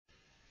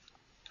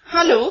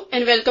Hello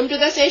and welcome to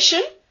the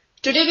session.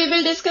 Today we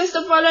will discuss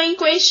the following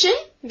question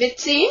which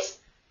says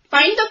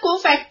find the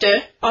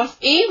cofactor of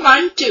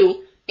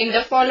A12 in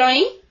the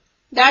following,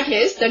 that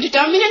is the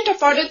determinant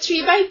of order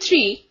 3 by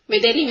 3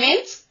 with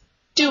elements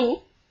 2,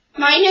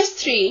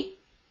 -3,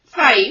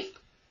 5,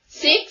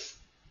 6,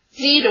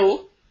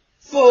 0,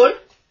 4,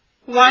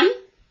 1,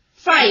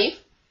 5,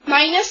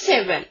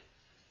 -7.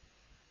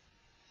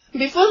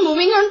 Before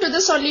moving on to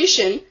the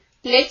solution,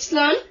 let's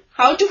learn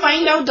how to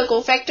find out the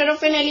cofactor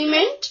of an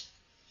element.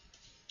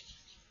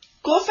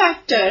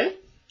 Cofactor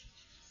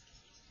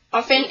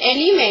of an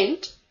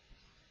element,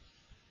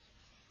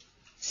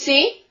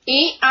 say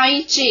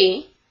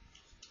Aij,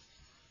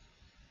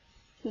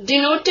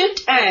 denoted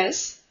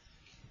as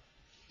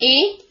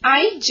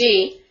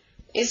Aij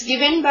is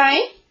given by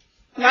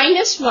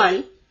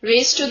 -1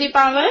 raised to the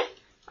power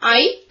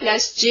I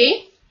plus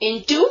j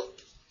into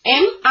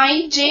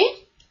Mij,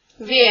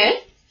 where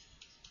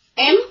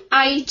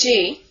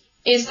Mij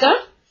is the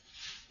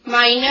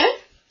minor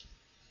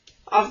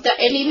of the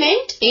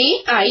element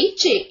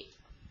Aij.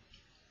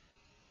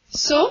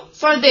 So,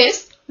 for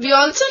this, we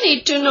also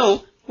need to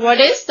know what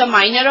is the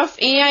minor of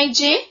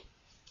Aij.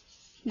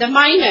 The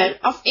minor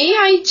of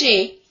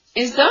Aij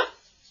is the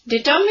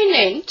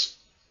determinant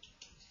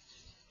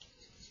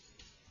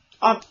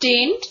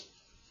obtained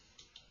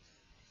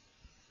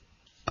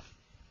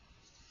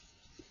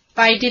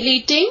by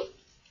deleting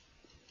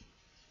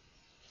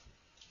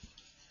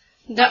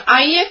the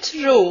ith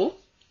row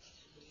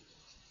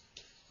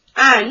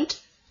and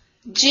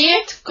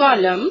jth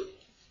column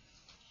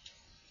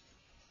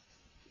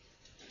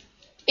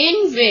in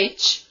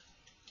which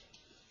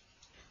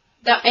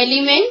the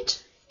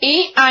element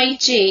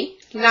Aij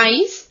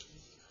lies.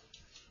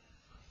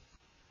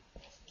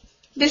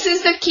 This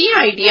is the key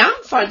idea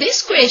for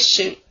this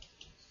question.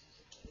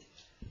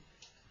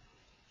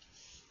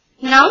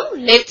 Now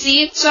let's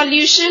see its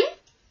solution.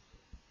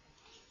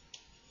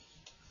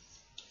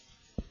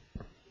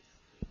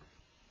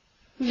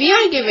 We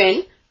are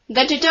given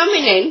the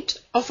determinant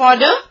of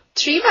order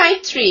 3 by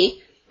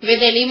 3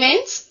 with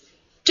elements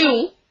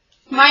 2,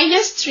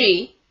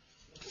 -3,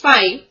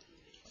 5,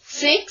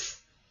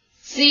 6,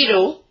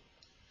 0,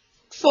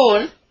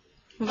 4,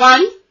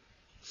 1,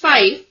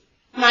 5,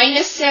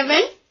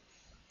 -7,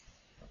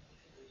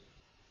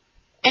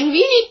 and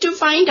we need to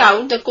find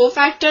out the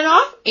cofactor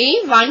of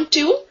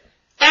A12,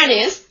 that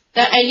is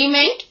the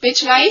element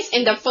which lies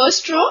in the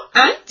first row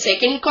and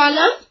second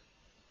column.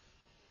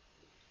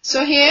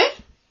 So here,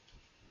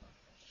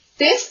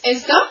 this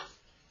is the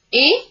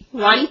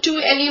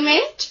A12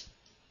 element.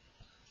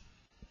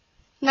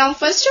 Now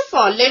first of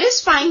all, let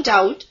us find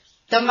out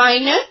the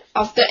minor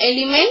of the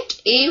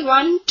element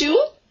A12,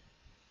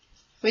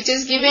 which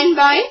is given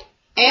by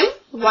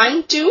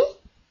M12.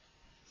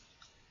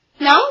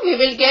 Now we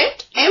will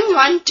get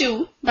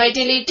M12 by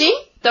deleting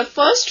the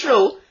first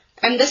row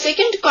and the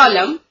second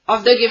column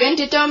of the given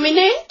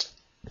determinant.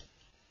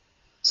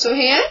 So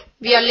here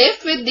we are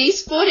left with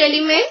these 4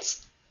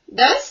 elements.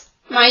 Thus,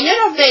 minor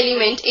of the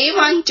element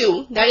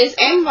A12, that is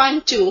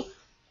M12,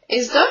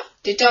 is the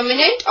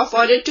determinant of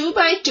order 2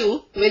 by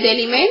 2 with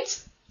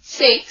elements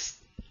 6,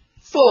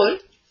 4,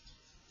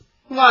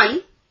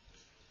 1,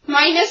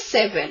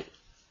 -7,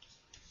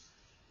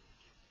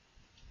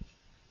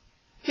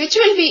 which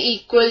will be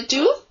equal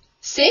to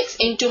 6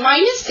 into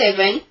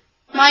 -7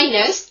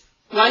 minus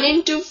 1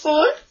 into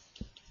 4,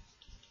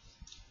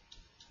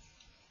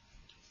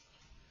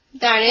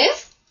 that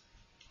is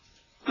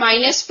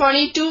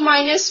 -42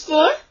 minus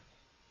 4,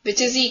 which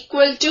is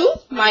equal to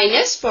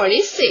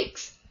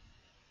 -46.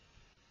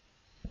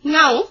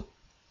 Now,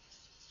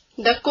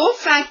 the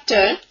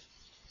cofactor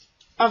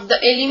of the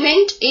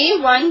element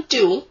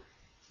A12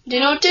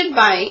 denoted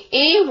by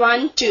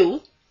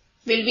A12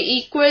 will be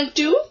equal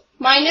to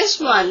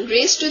 -1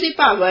 raised to the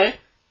power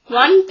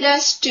 1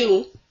 plus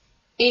 2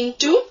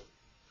 into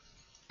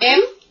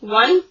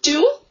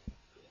M12,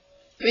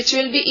 which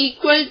will be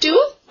equal to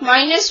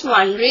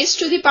 -1 raised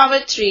to the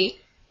power 3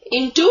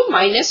 into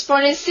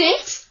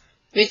 -46,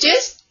 which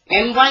is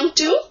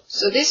M12.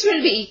 So this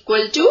will be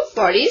equal to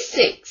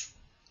 46.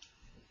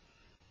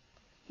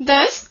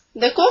 Thus,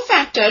 the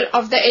cofactor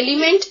of the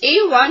element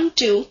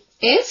A12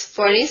 is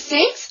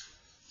 46.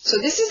 So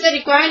this is the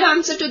required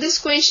answer to this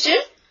question.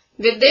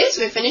 With this,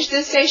 we finish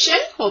this session.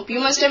 Hope you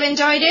must have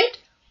enjoyed it.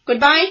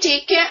 Goodbye,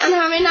 take care and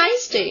have a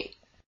nice day.